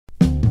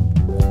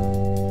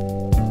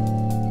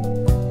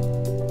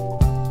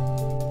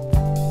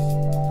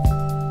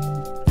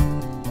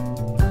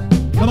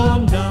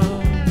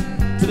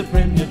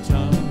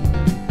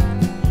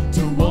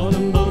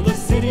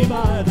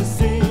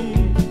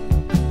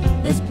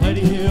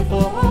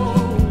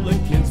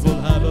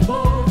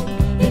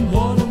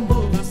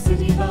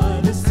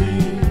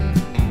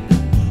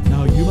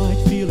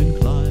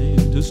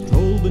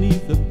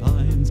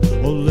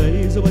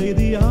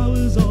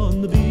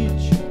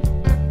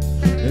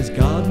There's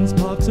gardens,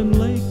 parks and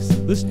lakes,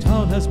 this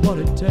town has what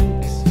it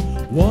takes.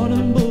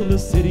 Warrnambool, a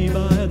city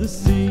by the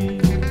sea.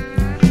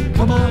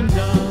 Come on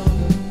down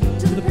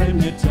to the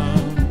Premier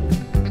Town,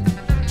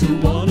 to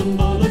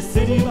Warrnambool, a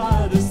city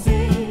by the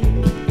sea.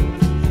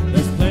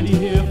 There's plenty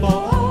here for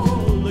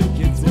all, the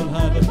kids will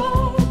have a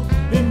ball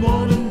in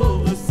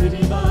Warrnambool, a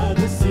city by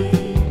the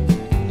sea.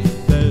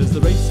 There's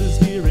the races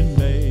here in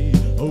May,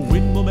 a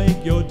win will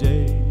make your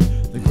day.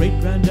 The great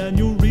grand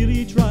annual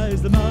really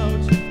tries them out.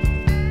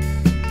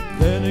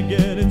 Then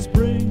again in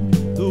spring,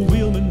 the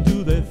wheelmen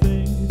do their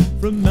thing.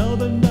 From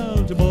Melbourne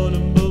down to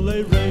Warrnambool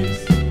they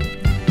race.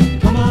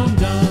 Come on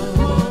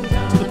down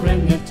to the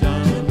Premier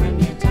Town,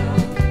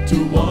 to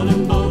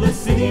Warrnambool, the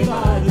city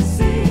by the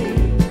sea.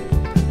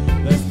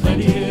 There's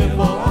plenty here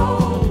for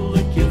all,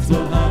 the kids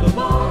will have a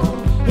ball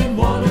in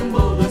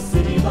Warrnambool, the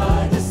city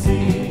by the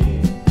sea.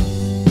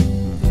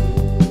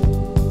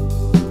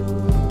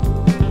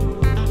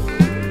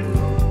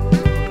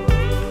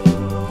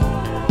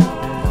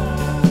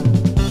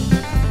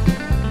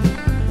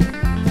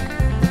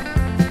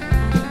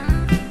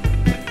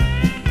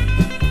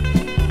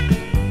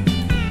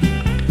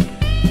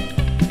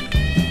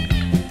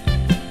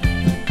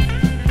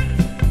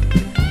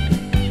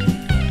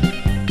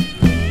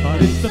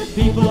 It's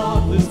the people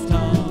of this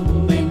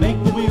town, they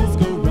make the wheels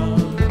go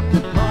round.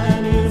 The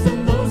pioneers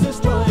and those who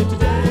strive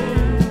today,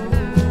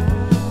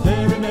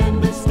 they're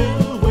remembered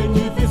still when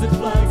you visit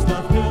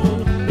Flagstaff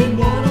Hill in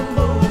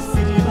Warrnambool, the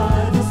city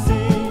by the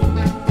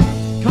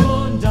sea. Come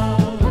on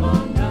down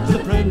to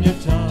the Premier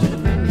Town,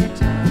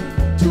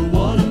 to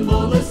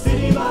Warrnambool, the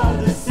city by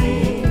the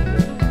sea.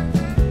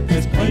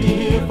 There's plenty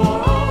here for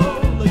all,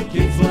 the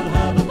kids will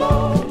have a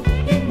ball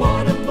in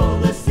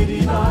Warrnambool, the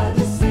city by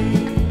the sea.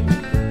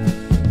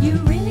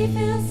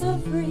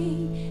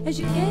 As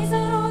you gaze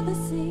out on the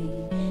sea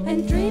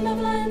and dream of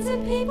lands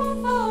and people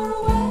far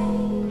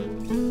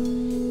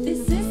away,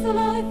 this is the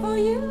life for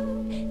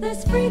you,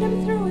 there's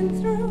freedom through it.